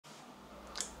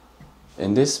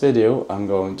In this video I'm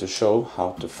going to show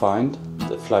how to find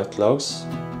the flight logs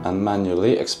and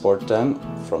manually export them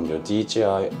from your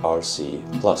DJI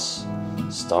RC Plus.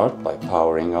 Start by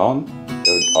powering on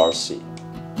your RC.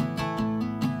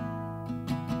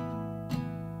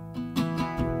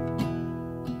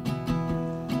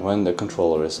 When the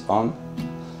controller is on,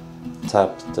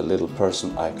 tap the little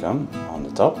person icon on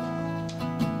the top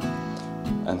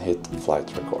and hit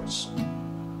Flight Records.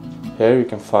 Here you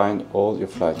can find all your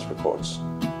flight records.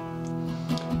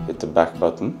 Hit the back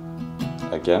button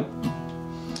again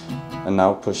and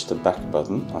now push the back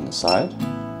button on the side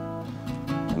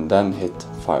and then hit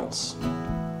Files.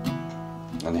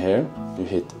 And here you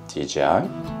hit DJI,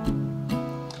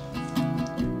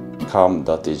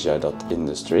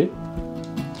 com.dji.industry,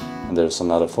 and there's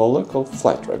another folder called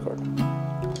Flight Record.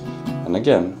 And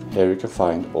again, here you can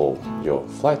find all your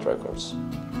flight records.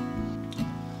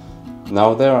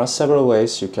 Now there are several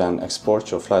ways you can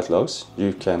export your flight logs.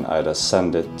 You can either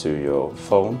send it to your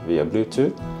phone via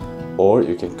Bluetooth, or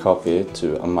you can copy it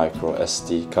to a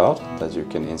MicroSD card that you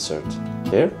can insert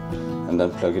here and then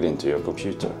plug it into your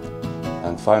computer.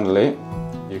 And finally,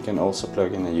 you can also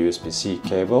plug in a USB-C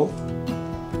cable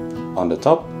on the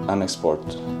top and export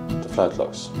the flight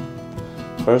logs.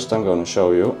 First I'm going to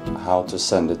show you how to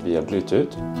send it via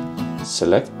Bluetooth.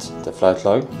 Select the flight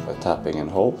log by tapping and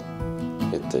hold.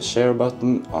 Hit the share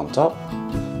button on top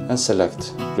and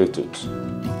select Bluetooth.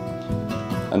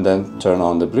 And then turn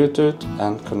on the Bluetooth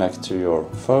and connect to your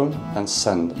phone and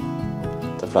send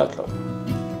the flight log.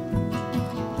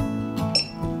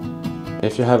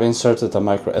 If you have inserted a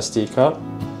MicroSD card,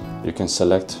 you can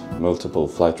select multiple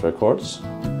flight records.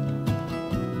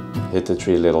 Hit the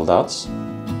three little dots,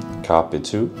 copy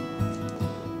to,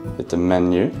 hit the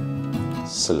menu,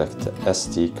 select the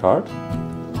SD card,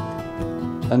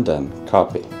 and then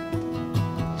copy.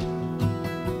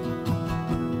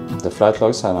 The flight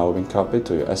logs have now been copied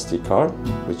to your SD card,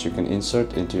 which you can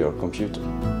insert into your computer.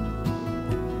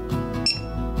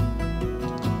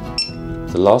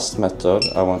 The last method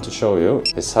I want to show you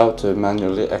is how to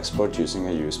manually export using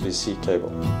a USB-C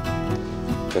cable.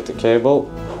 Get the cable,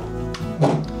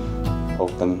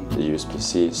 open the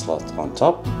USB-C slot on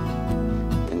top,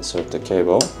 insert the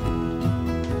cable,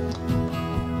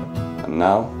 and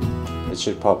now it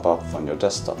should pop up on your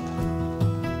desktop.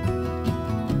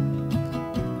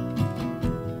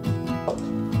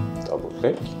 Double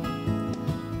click,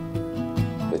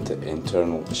 hit the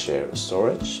internal share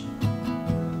storage,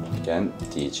 again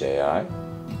DJI,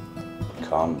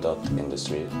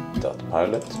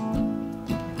 com.industry.pilot,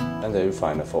 and there you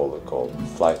find a folder called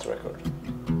Flight Record.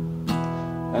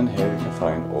 And here you can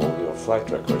find all your flight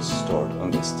records stored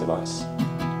on this device.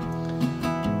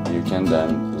 You can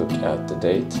then look at the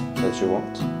date that you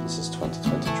want. This is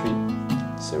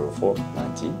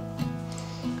 2023-04-19.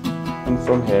 And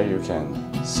from here you can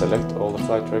select all the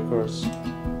flight records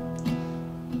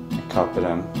and copy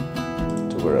them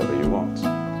to wherever you want.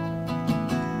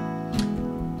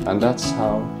 And that's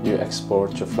how you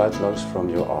export your flight logs from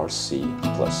your RC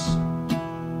Plus.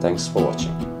 Thanks for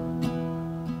watching.